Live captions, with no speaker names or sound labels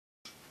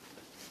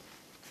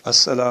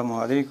Assalamu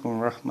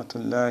alaikum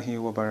rahmatullahi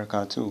wa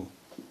barakatuh.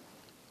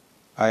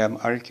 I am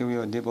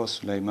Arkiwi Odebo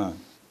Sulaiman.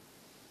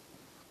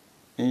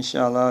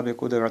 Inshallah bi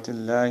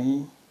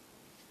qudratillahi,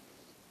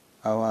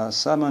 our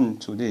sermon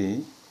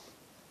today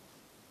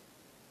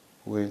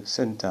will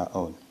center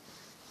on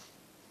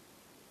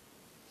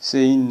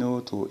saying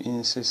no to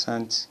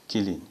incessant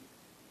killing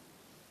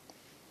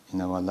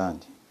in our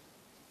land.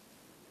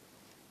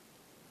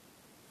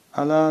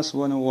 Allah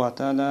subhanahu wa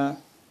ta'ala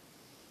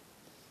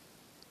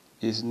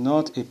is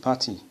not a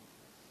party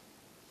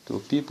to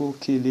people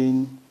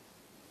killing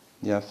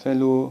their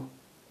fellow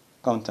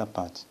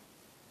counterpart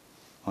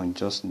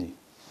unjustly.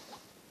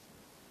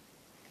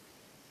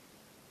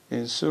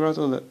 In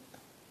Surah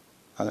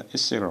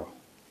Al-Isra,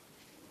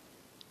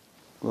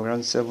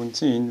 Quran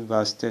 17,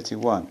 verse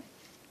 31,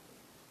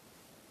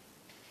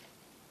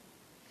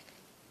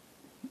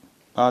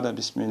 Ba'da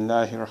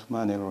Bismillahir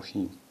Rahmanir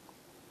Rahim,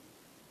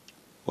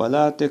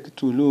 وَلَا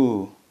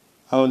تَقْتُلُوا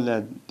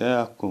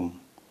أَوْلَادَكُمْ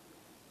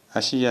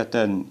خشية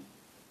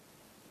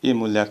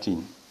إملاق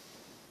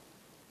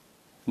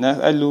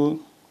نحن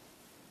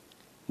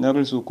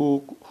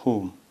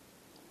نرزقكم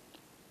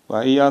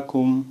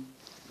وإياكم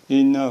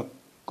إن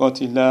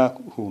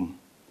قتلهم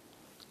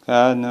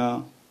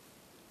كان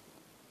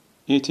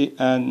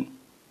خطأ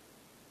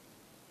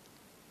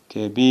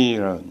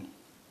كبيرا.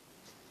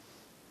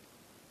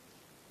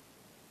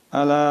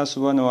 Allah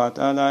subhanahu wa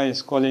ta'ala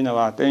is calling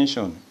our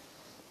attention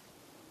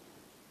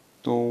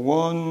to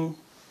one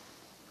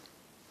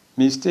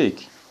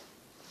mistake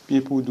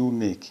people do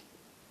make.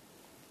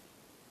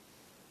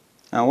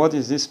 And what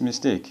is this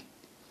mistake?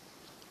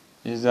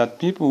 Is that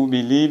people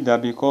believe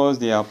that because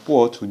they are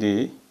poor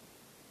today,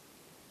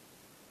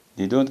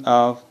 they don't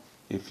have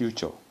a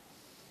future.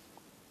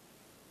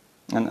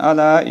 And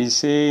Allah is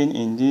saying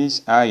in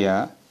this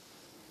ayah,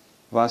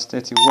 verse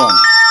 31,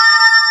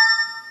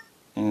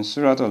 in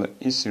Surah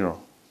Al-Isra,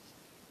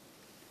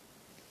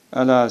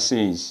 Allah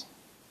says,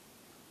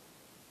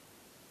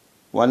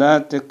 وَلَا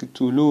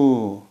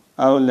تَقْتُلُوا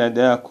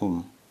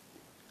أَوْلَادَكُمْ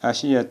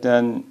خشية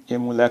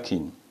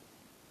إملاق.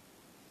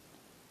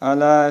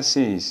 Allah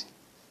says,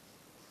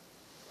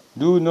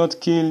 do not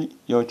kill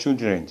your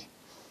children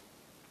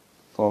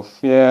for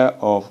fear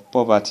of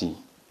poverty.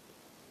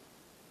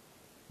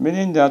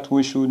 Meaning that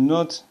we should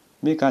not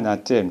make an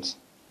attempt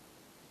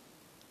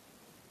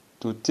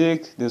to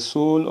take the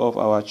soul of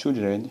our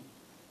children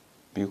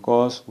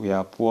because we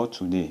are poor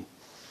today.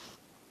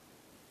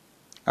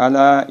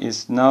 Allah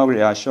is now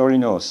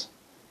reassuring us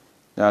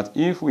that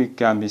if we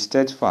can be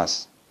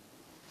steadfast,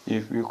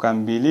 if we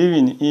can believe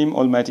in Him,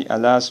 Almighty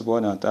Allah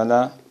subhanahu wa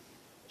ta'ala,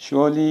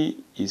 surely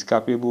He is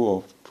capable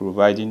of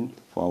providing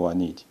for our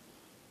need,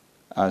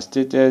 as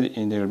stated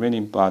in the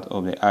remaining part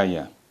of the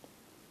ayah.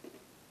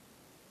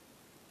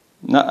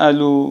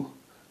 Na'alu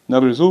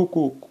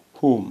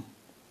narzuqukum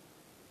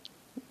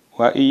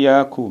wa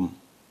iyyakum.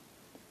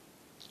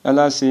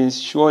 Allah says,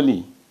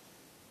 surely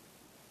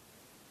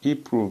He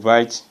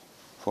provides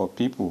for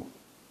people,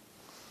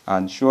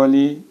 and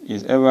surely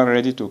is ever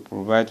ready to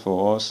provide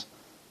for us,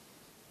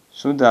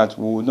 so that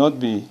we will not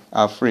be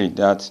afraid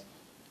that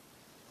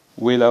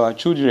will our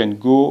children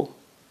go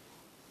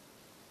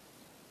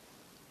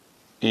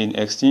in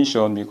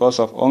extinction because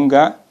of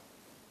hunger,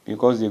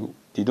 because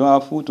they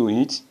don't have food to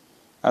eat.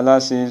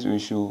 Allah says we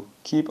should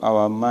keep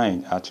our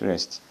mind at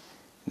rest,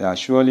 that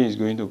surely is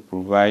going to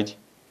provide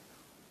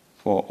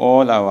for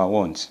all our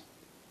wants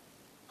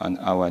and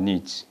our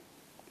needs.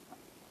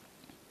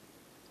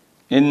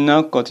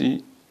 Inna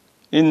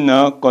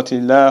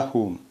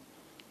qatilahum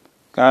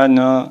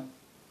kana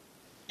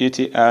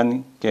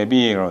iti'an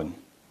kabiran.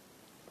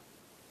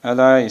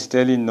 Allah is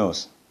telling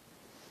us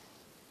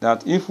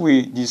that if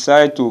we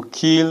decide to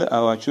kill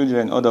our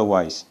children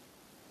otherwise,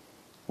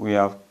 we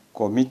have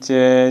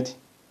committed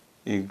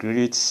a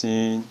great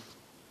sin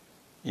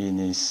in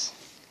His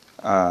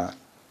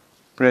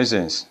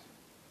presence.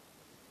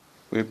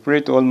 We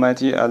pray to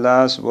Almighty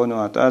Allah subhanahu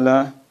wa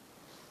ta'ala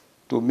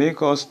to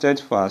make us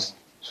steadfast,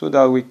 so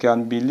that we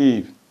can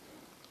believe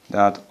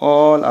that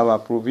all our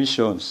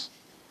provisions,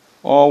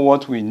 all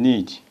what we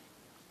need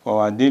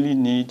for our daily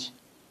need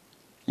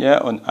here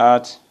on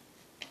earth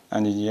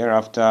and in the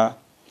hereafter,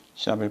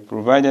 shall be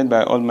provided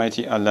by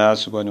Almighty Allah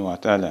subhanahu wa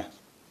ta'ala.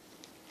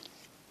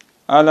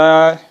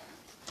 Allah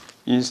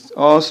is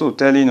also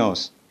telling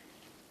us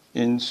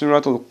in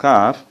Surah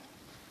Al-Kahf,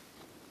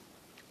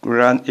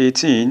 Quran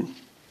 18,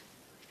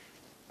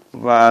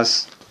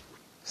 verse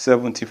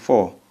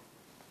 74.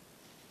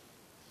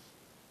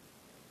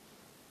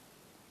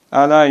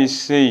 Allah is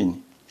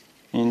saying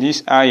in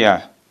this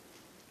ayah,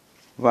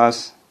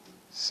 verse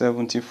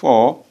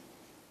 74,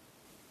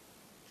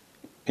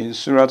 in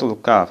Surah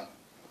Al-Kahf,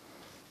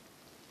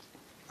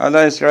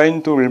 Allah is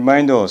trying to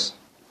remind us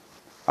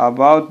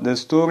about the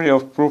story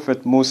of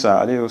Prophet Musa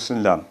alayhi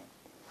wasallam,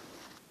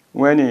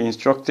 when he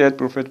instructed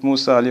Prophet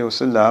Musa alayhi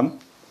wasallam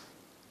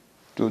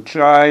to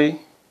try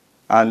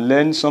and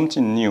learn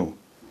something new,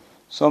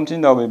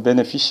 something that will be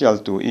beneficial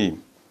to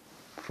him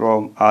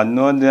from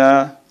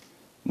another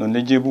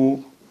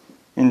knowledgeable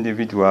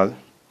individual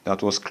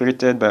that was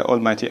created by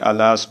Almighty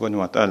Allah subhanahu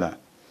wa ta'ala,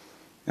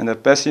 in the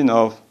person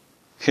of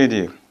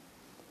Khidir.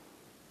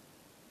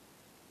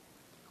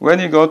 When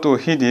he got to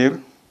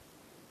Khidir,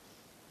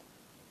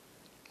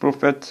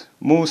 Prophet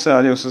Musa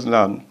alayhi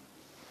salam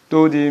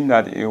told him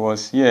that he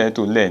was here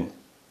to learn.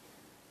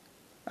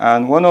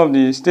 And one of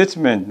the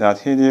statements that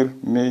Khidir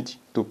made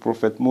to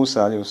Prophet Musa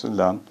alayhi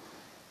salam,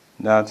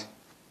 that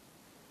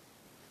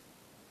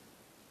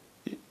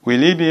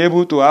will he be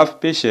able to have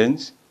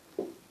patience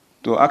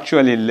to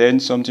actually learn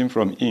something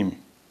from him,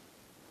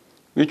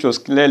 which was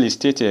clearly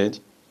stated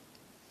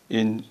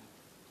in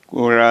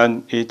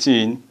Quran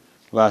 18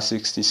 verse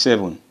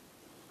 67.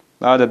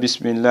 Ba'da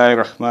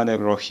bismillahir rahmanir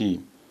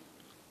rahim.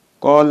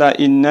 Qala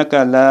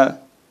innaka la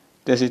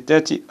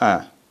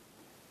tasitati'a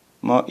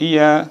ma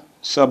iya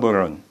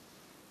sabran.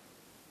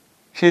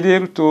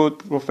 Khidir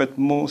told Prophet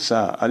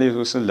Musa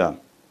alayhi salam,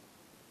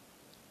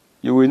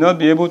 you will not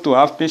be able to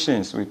have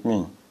patience with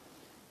me.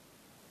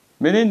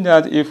 Meaning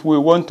that if we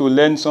want to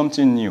learn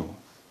something new,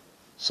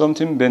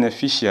 something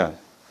beneficial,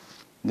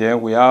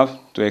 then we have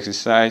to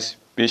exercise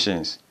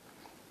patience.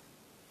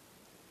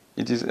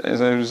 It is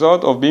as a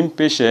result of being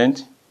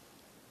patient,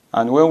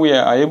 and when we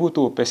are able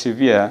to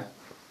persevere,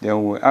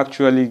 then we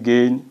actually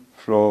gain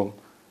from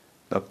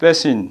the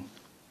person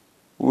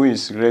who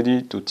is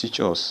ready to teach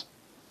us.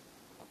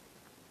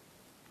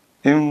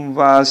 In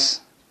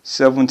verse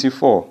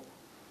 74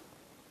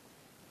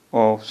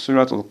 of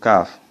Surah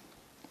Al-Kahf,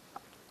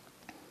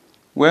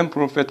 when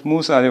Prophet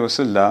Musa alayhi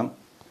salam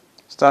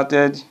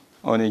started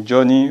on a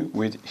journey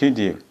with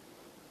Khidir,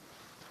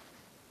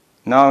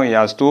 now he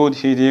has told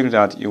Khidir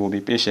that he will be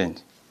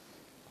patient.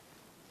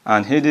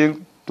 And Khidir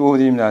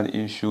told him that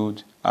he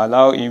should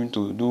allow him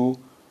to do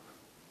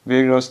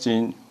various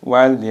things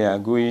while they are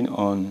going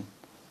on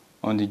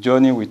the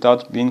journey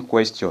without being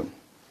questioned.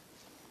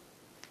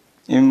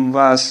 In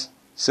verse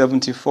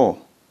 74,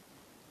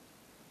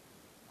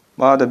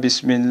 Ba'da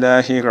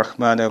bismillahir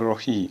rahmanir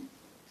rahim.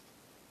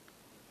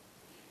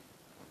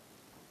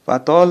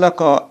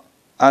 فَطَلَقَ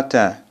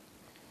أَتَى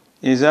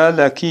إِذَا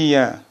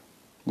لَكِيَ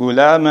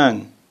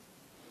غُلَامًا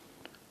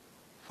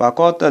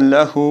فَقَالَ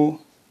لَهُ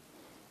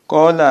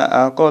قَالَ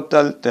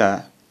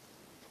أَقَتَلْتَ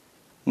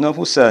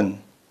نَفْسًا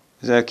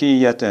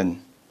زَكِيَّةً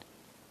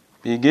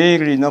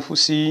بِغَيْرِ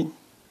نَفْسٍ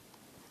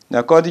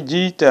لَقَدْ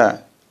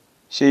جِئْتَ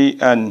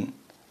شَيْئًا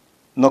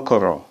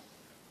نُكْرًا.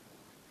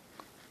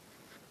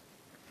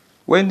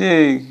 When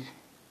they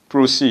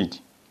proceed,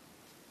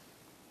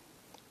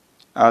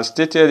 as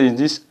stated in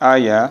this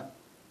ayah,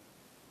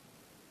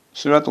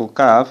 Surah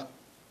Al-Kahf,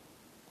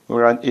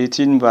 Quran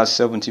 18 verse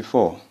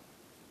 74,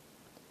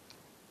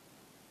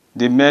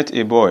 they met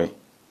a boy.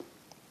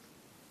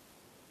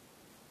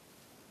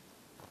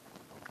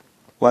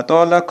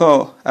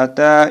 وَطَلَقَ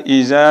أَتَى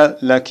إِذَا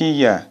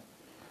لَكِيَ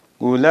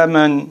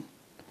غُلَامًا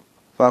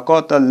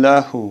فَقَالَ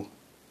لَهُ.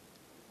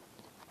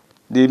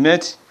 They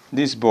met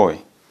this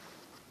boy.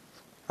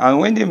 And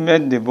when they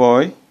met the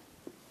boy,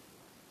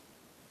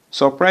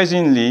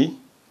 surprisingly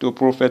to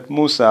Prophet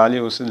Musa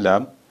alayhi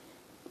salam,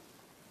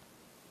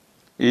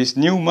 his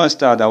new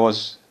master that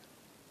was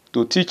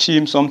to teach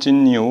him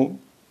something new,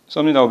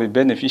 something that would be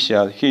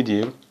beneficial,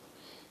 Khidir,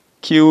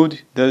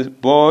 killed the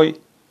boy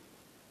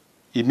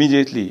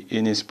immediately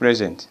in his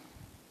presence.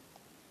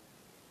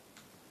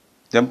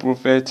 Then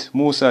Prophet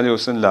Musa alayhi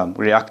salam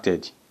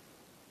reacted.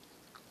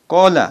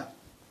 Qala,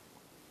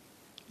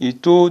 he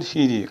told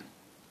Khidir,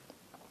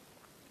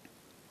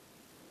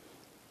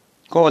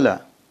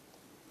 Qala,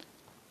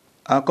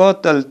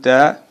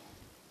 أَقَتَلْتَ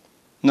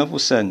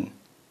نَفْسًا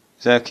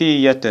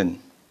زَكِيَّةً.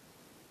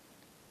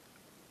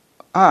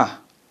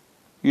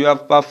 You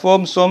have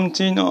performed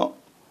something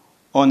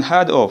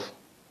unheard of.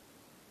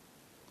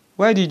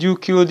 Why did you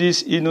kill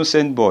this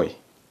innocent boy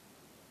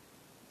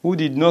who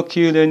did not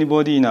kill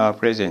anybody in our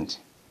presence?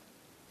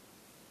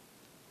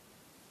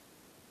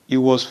 He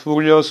was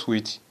furious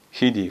with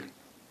Khidir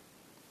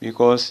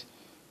because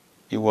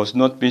he was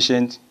not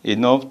patient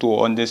enough to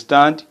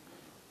understand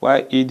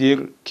why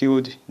Khidir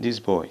killed this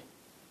boy.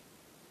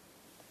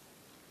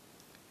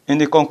 In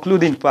the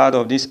concluding part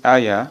of this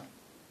ayah,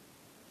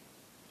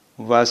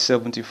 verse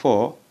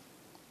 74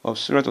 of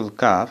Surah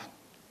Al-Kahf,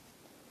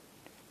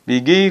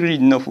 بِغَيْرِ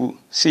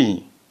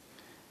نَفْسٍ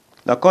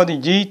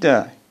لَقَدْ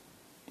جِئْتَ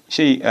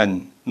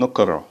شَيْئًا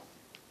نُكْرًا.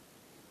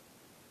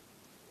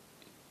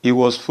 He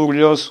was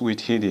furious with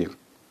Khidir.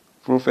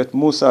 Prophet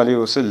Musa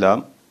alayhi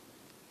salam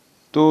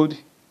told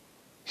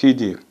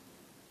Khidir,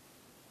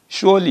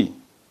 surely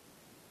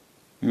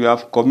you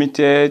have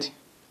committed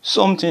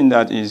something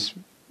that is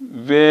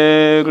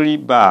very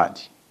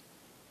bad.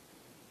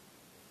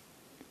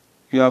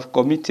 You have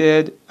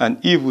committed an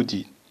evil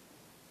deed.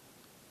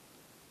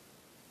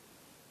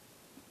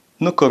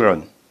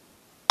 Nukran.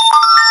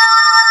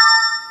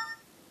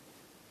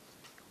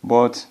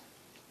 But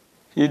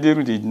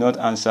Khidir did not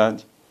answer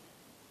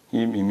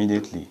him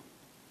immediately.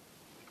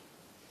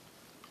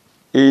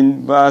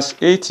 In verse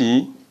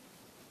 80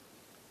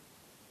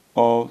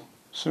 of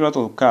Surah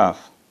Al-Kahf,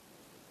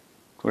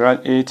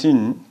 Quran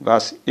 18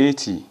 verse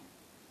 80,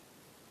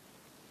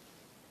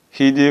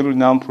 Khidir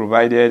now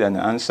provided an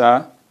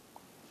answer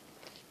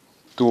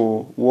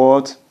to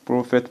what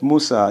Prophet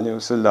Musa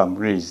ﷺ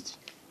raised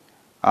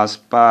as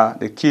per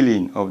the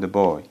killing of the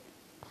boy.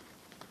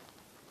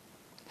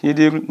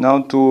 Khidir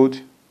now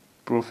told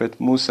Prophet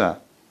Musa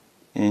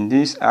in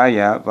this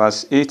ayah,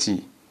 verse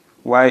 80,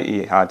 why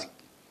he had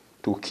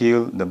to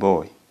kill the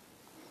boy.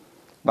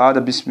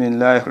 بعد بسم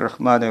الله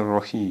الرحمن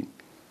الرحيم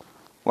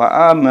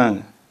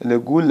وآمن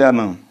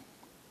لغلام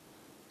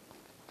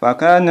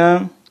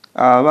فكان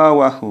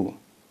أبواه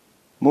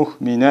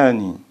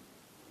مؤمنان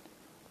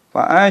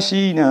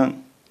فأشينا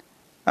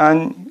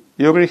أن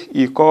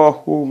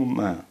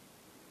يرهقهما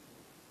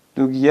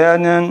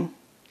طغيانا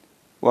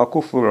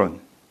وكفرا.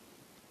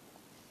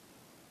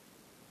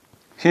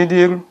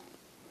 Khidir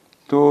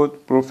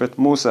told Prophet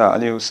Musa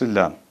alayhi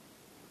salam,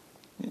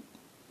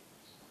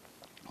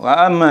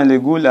 وَأَمَّا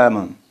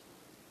لِغُلَامًا,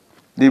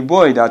 the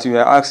boy that you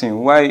are asking,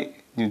 why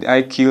did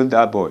I kill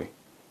that boy?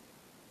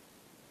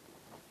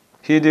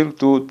 Khidir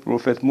told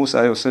Prophet Musa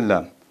alayhi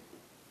salam,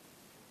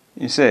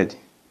 he said,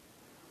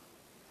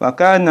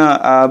 فَكَانَ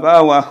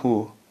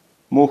أَبَوَاهُ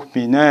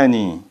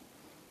مُؤْمِنَانِ.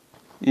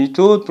 He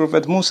told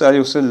Prophet Musa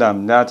alayhi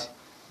salam that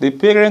the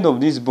parent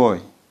of this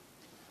boy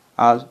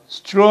are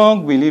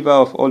strong believer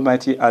of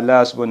Almighty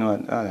Allah subhanahu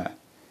wa ta'ala.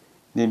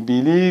 They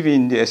believe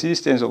in the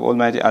existence of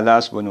Almighty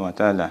Allah subhanahu wa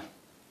ta'ala.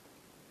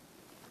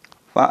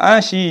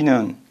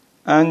 فَأَشِينًا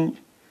أَنْ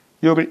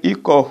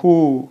يُرْئِقَهُ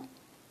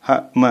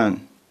هَأْمًا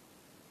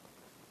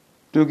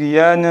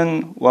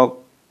طُغْيَانًا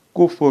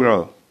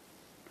وَكُفْرًا.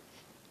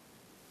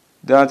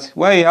 That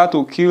why he had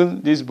to kill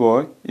this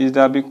boy is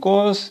that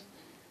because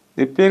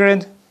the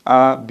parents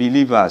are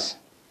believers.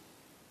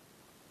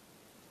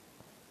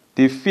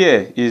 The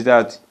fear is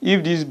that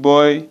if this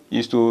boy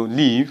is to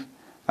live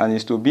and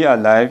is to be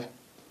alive,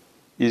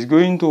 he's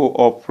going to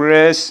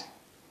oppress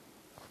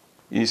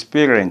his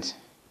parents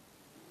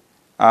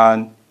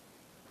and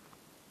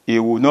he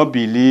will not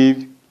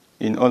believe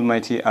in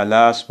Almighty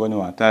Allah subhanahu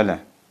wa ta'ala.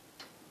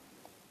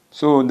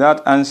 So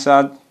that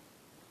answered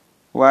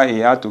why he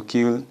had to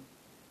kill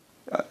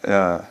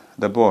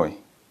the boy.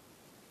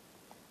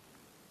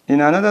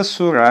 In another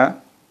surah,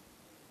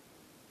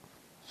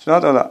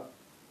 Surah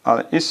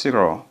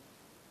Al-Isra,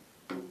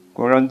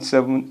 Quran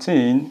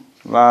 17,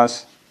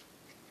 verse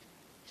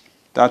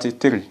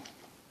 33,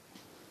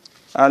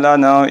 Allah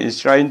now is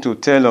trying to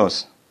tell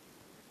us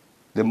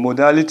the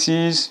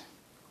modalities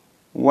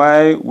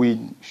why we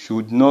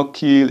should not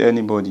kill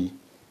anybody.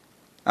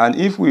 And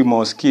if we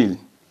must kill,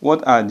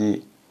 what are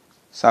the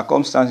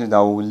circumstances that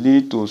will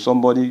lead to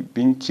somebody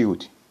being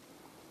killed?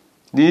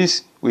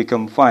 This we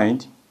can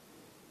find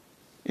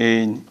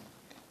in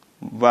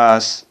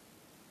verse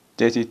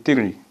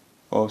 33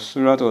 of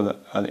Surah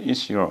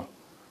Al-Isra,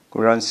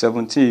 Quran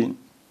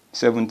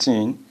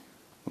 17,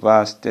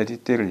 verse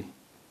 33.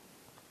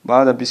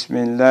 بعد بسم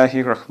الله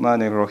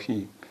الرحمن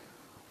الرحيم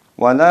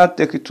ولا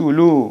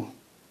تقتلوا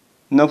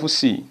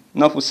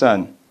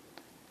نفسا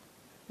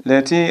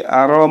التي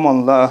حرم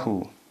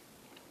الله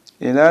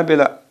إلا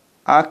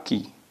بالحق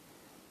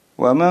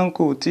ومن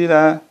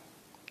قتل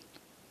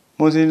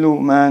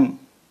مظلوما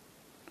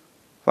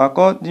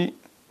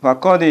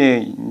فقد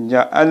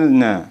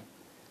جعلنا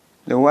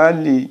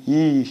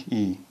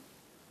لوليه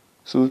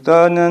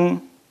سلطانا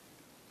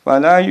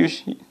فلا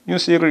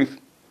يسرف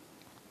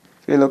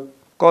في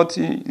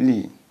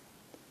القتل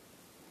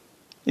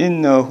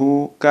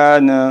إنه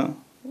كان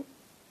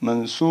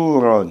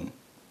منصورا.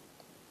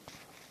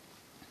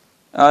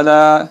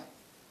 Allah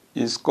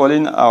is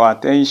calling our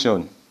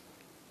attention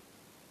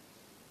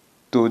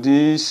to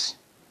this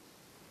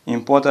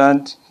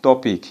important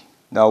topic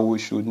that we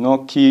should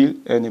not kill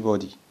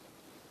anybody.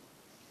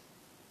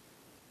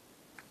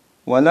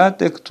 وَلَا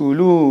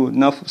تَقْتُلُوا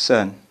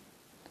نَفْسًا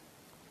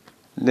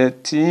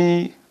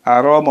الَّتِي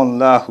حَرَمَ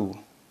اللَّهُ.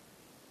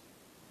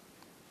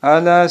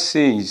 Allah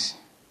says,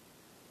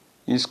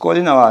 is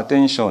calling our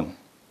attention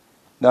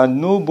that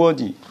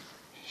nobody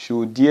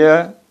should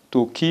dare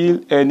to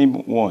kill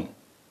anyone,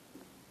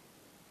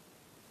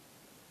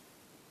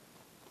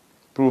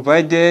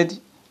 provided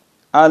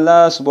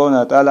Allah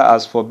subhanahu wa ta'ala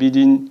has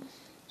forbidden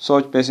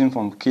such person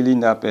from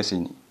killing that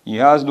person. He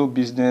has no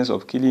business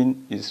of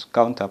killing his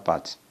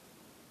counterpart.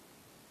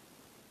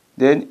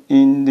 Then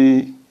in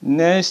the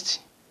next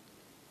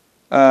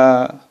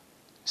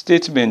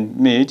statement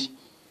made,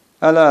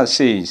 Allah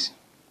says,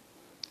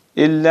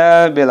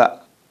 إِلَّا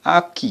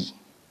بِالْحَقِّ,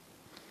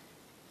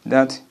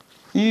 that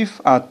if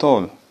at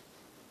all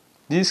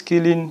this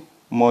killing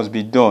must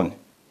be done,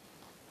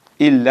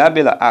 إِلَّا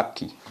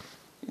بِالْحَقِّ,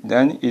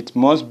 then it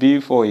must be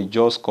for a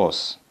just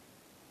cause.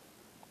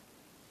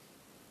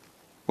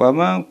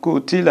 وَمَنْ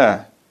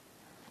قُتِلَ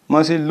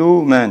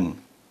مَظْلُومًا,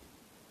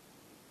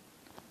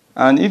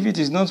 and if it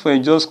is not for a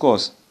just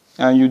cause,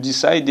 and you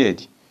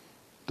decided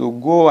to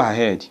go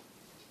ahead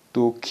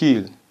to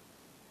kill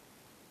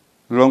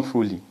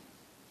wrongfully,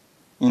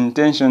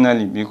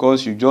 intentionally,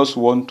 because you just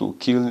want to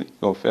kill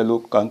your fellow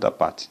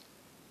counterpart,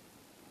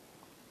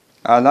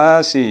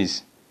 Allah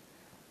says,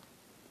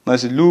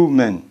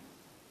 mazluman,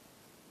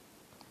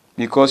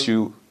 because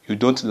you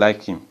don't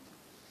like him.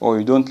 or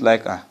you don't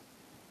like her.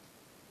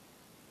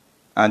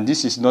 And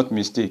this is not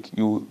mistake.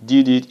 You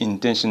did it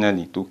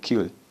intentionally to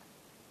kill.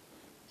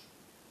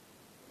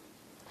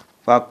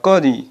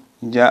 فَقَدْ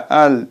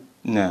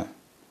جَعَلْنَا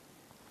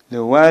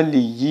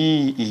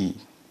لِوَلِيِّهِ.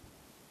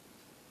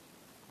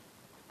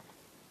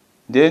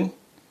 Then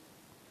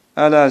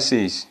Allah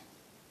says,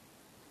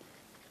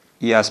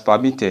 He has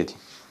permitted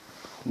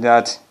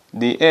that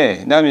the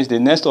heir, that means the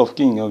next of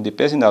kin of the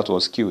person that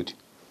was killed,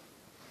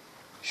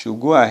 should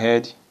go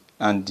ahead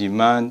and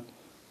demand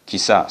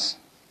qisas.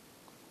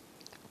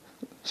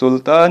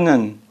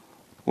 Sultanan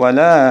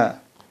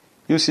wala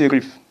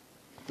yusrif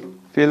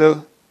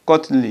fil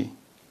qatli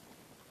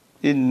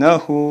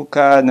innahu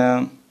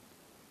kana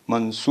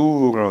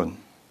mansuran.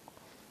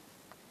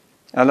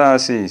 Allah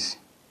says,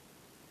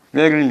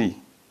 verily,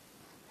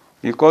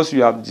 because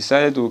you have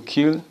decided to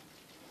kill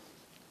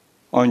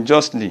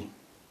unjustly,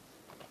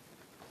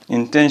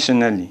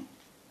 intentionally,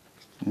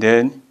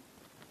 then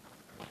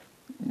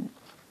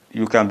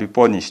you can be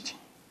punished.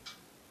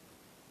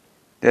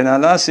 Then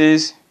Allah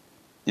says,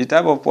 the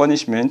type of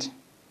punishment,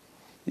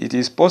 it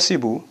is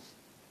possible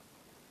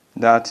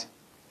that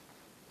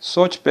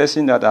such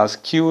person that has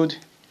killed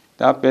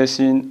that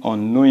person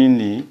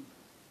unknowingly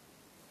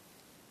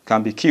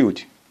can be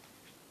killed.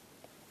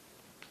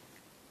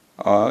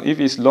 If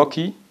it's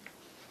lucky,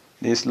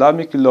 the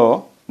Islamic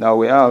law that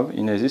we have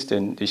in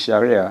existence, the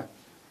Sharia,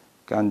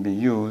 can be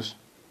used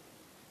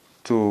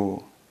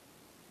to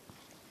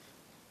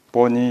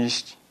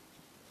punish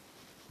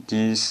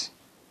this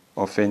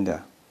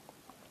offender.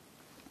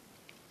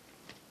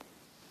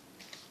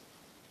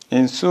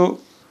 In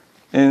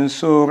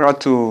Surah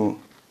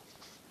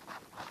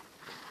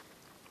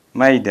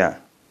Maida,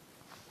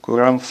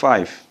 Quran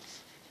 5,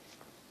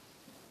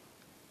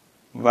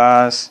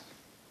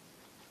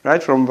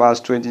 right from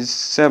verse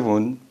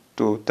 27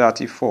 to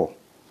 34,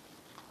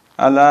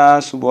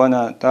 Allah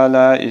subhanahu wa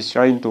ta'ala is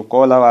trying to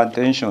call our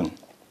attention,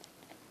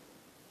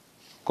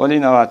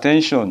 calling our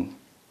attention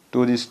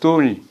to the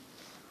story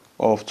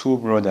of two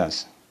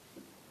brothers,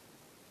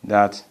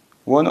 that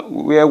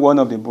where one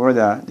of the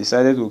brother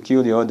decided to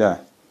kill the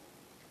other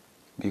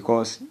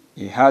because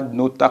he had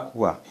no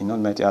taqwa in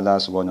Almighty Allah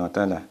subhanahu wa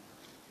ta'ala.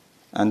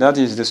 And that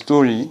is the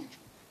story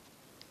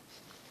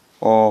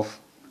of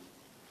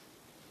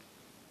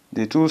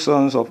the two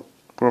sons of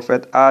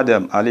Prophet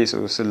Adam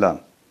alayhi salam,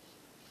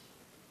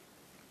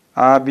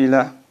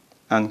 Abila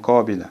and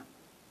Qabila,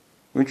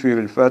 which we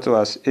refer to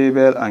as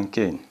Abel and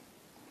Cain.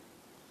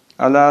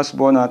 Allah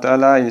subhanahu wa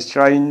ta'ala is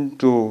trying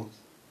to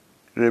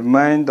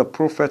remind the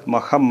Prophet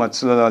Muhammad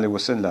sallallahu alaihi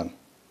wasallam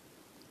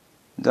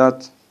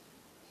that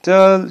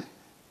tell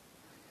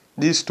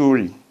this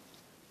story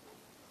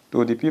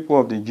to the people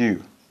of the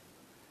Jew,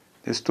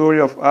 the story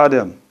of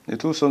Adam, the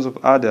two sons of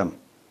Adam,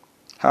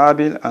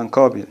 Habil and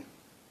Qabil.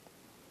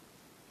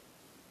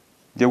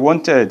 They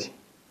wanted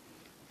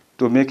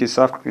to make a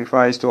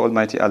sacrifice to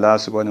Almighty Allah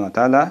subhanahu wa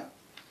ta'ala,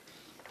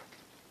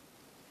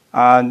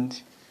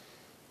 and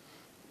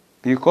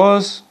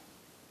because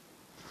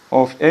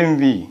of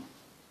envy,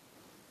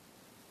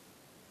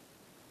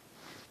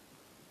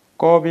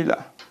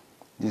 Qabil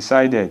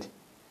decided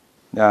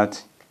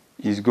that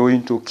he's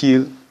going to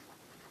kill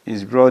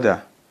his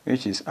brother,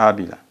 which is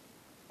Abila.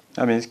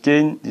 That means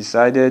Cain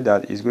decided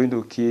that he's going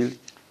to kill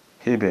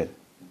Abel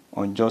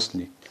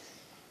unjustly.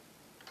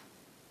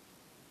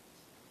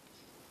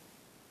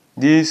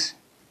 This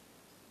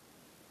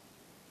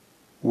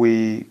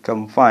we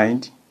can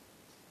find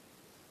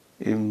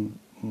in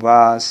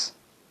verse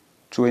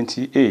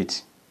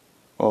 28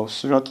 of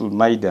Surah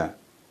Al-Ma'idah,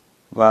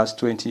 verse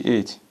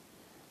 28.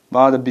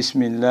 بعد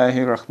بسم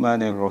الله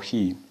الرحمن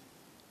الرحيم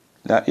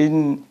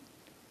لئن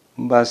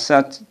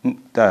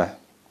بسطت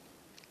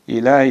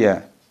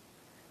إلي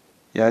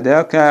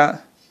يدك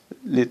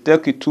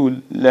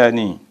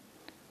لتقتلني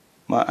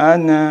ما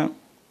أنا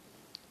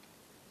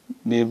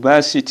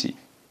بباسط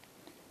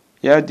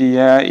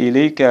يدي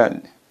إليك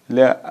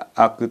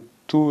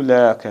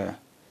لأقتلك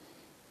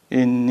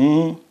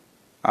إني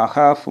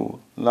أخاف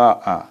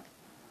الله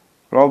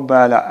رب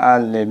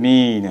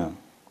العالمين.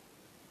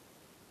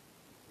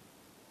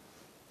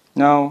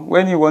 Now,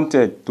 when he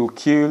wanted to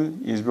kill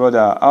his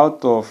brother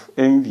out of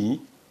envy,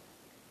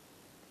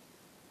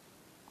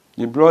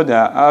 the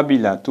brother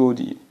Abila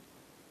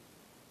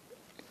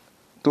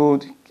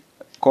told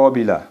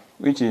Qabila,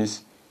 which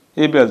is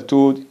Abel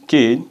told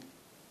Cain,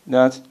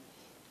 that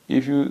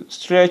if you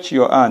stretch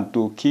your hand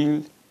to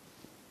kill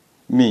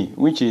me,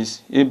 which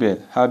is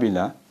Abel,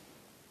 Habila,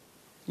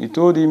 he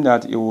told him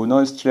that he will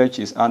not stretch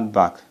his hand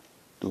back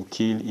to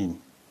kill him.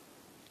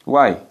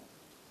 Why?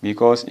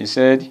 Because he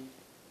said,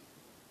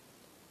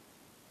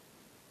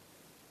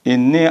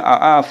 Inni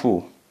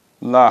a'afu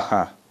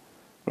laha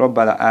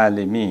rabbal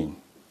alamin.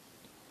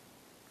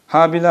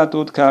 Habila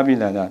told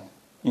Qabila that,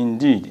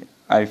 indeed,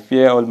 I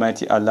fear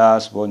Almighty Allah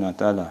subhanahu wa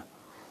ta'ala,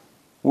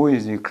 who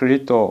is the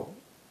creator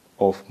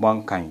of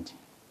mankind.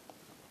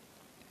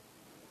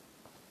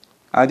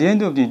 At the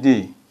end of the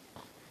day,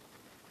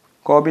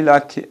 Qabila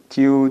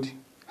killed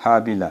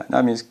Habila.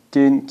 That means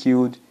Cain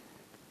killed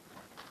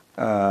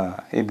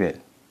Abel.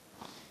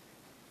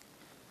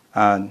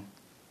 And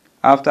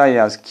after he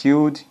has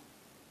killed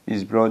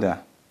his brother,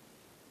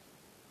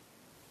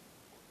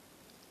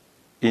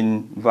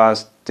 in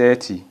verse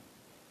 30,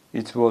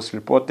 it was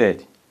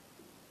reported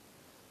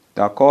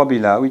that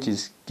Qabila, which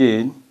is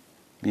Cain,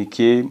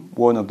 became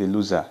one of the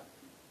losers.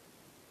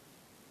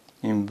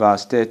 In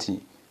verse 30,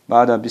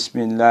 Bada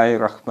Bismillahir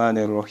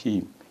Rahmanir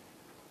Rahim.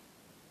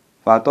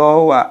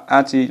 Fatawa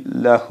ati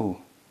lahu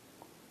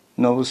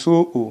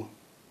nafsuhu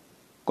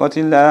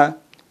qatila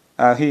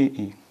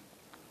ahihi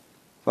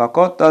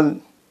faqatal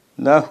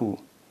lahu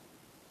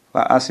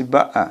fa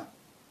asba'a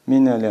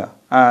min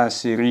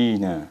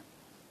al-asirina.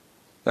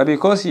 That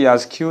because he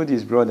has killed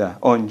his brother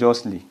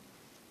unjustly,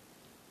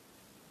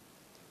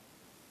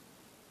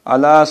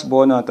 Allah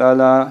subhanahu wa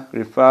ta'ala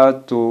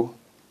referred to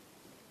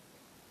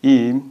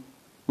him,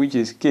 which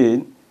is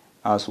Cain,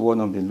 as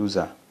one of the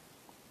losers.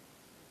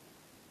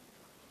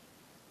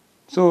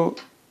 So,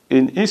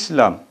 in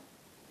Islam,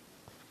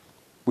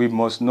 we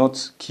must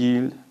not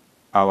kill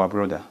our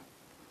brother.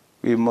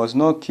 We must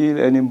not kill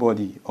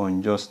anybody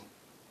unjust,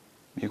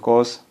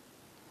 because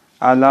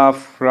Allah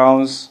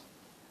frowns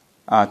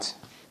at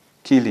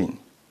killing.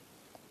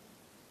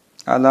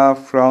 Allah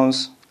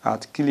frowns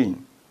at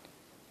killing.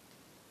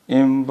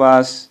 In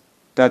verse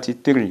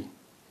 33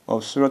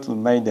 of Surah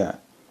Al-Maidah,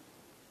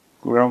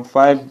 Quran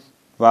 5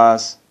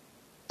 verse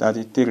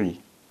 33,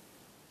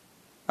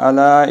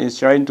 Allah is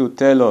trying to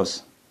tell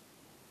us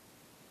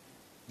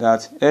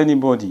that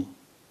anybody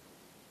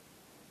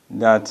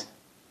that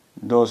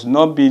does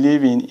not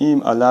believe in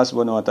him, Allah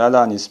subhanahu wa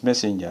ta'ala, and his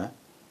messenger,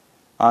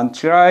 and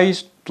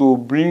tries to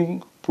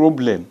bring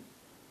problem,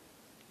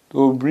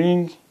 to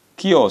bring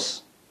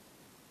chaos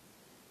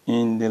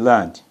in the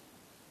land,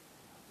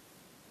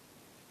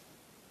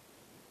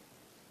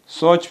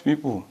 such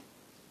people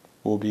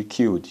will be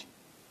killed,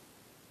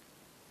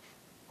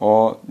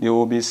 or they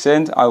will be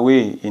sent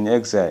away in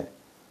exile.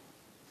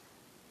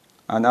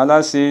 And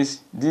Allah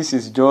says this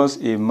is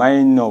just a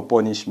minor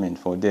punishment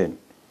for them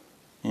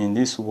in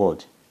this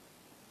world,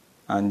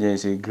 and there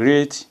is a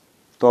great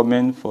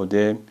torment for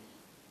them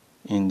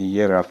in the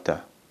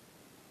hereafter.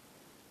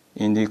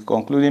 In the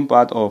concluding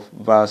part of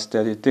verse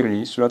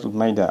 33, Surah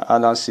Al-Maidah,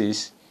 Allah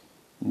says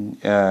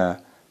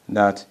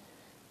that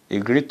a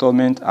great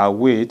torment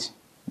awaits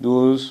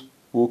those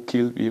who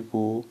kill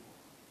people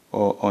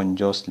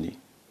unjustly.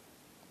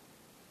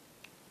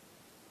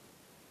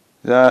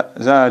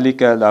 ذَلِكَ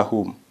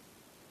لَهُمْ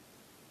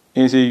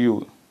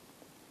إِذْيُّ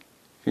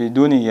فِي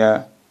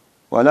الدُّنْيَا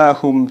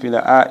وَلَهُمْ فِي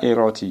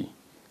الْآخِرَةِ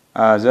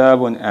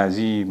عَذَابٌ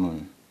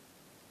عَظِيمٌ.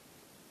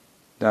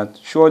 That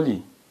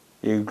surely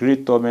a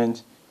great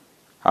torment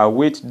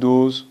awaits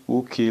those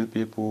who kill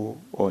people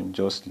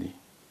unjustly.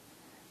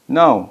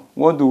 Now,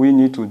 what do we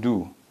need to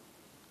do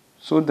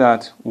so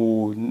that we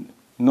will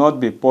not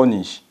be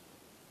punished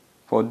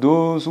for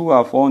those who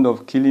are fond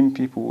of killing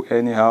people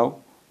anyhow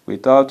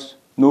without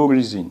no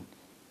reason?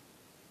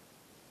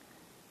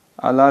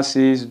 Allah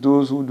says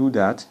those who do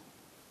that,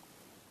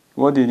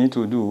 what they need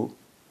to do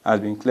has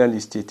been clearly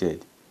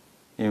stated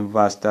in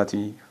verse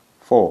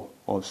 34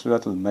 of Surah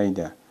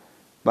Al-Maidah.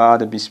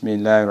 Ba'da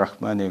Bismillahir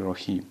Rahmanir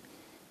Rahim.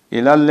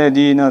 Ila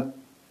alladhina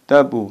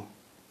tabu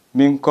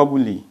min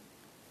qabli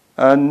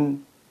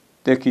an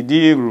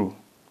takdiru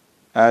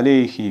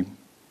alayhim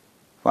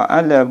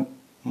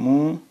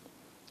fa'alamu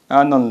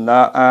anna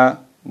Allaha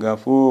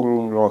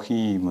ghafurur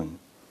rahim.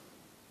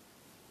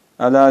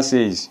 Allah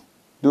says,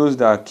 those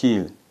that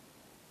kill,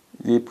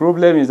 the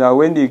problem is that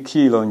when they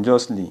kill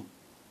unjustly,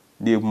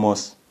 they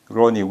must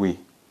run away.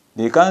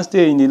 They can't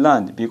stay in the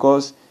land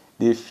because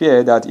they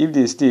fear that if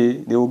they stay,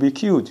 they will be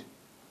killed.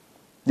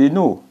 They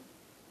know.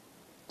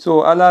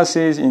 So Allah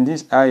says in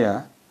this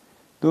ayah,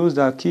 those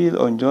that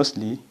kill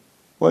unjustly,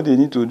 what they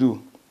need to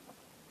do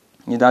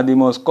is that they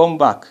must come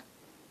back.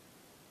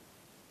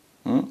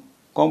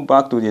 Come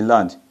back to the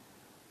land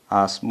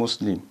as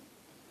Muslim.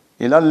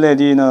 إِلَى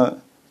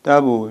الَّذِينَ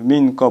تَابُوا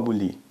مِنْ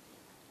قَبْلِ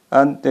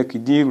أَنْ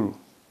تَقْدِرُوا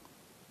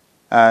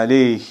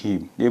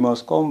عَلَيْهِمْ. They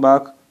must come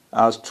back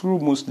as true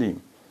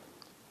Muslim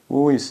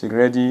who is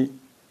ready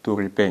to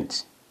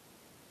repent.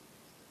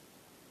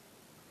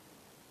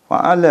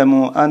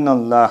 فَعَلَمُوا أَنَّ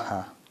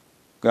اللَّهَ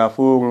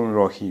غَفُورٌ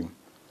رَحِيمٌ.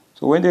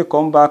 So when they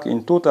come back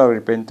in total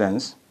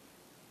repentance,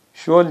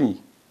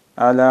 surely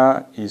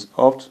Allah is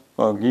oft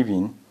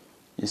forgiving,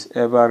 is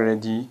ever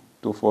ready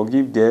to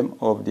forgive them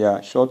of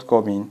their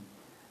shortcoming,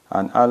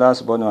 and Allah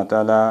subhanahu wa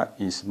ta'ala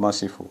is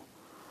merciful.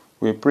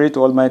 We pray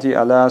to Almighty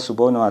Allah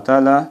subhanahu wa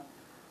ta'ala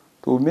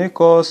to make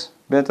us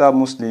better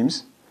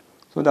Muslims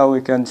so that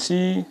we can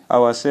see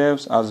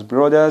ourselves as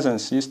brothers and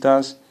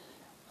sisters,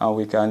 and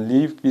we can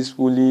live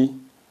peacefully,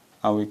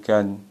 and we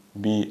can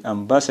be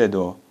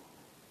ambassador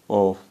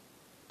of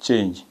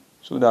change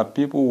so that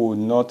people will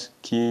not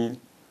kill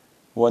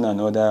one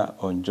another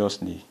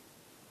unjustly.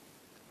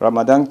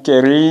 Ramadan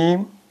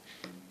Kareem.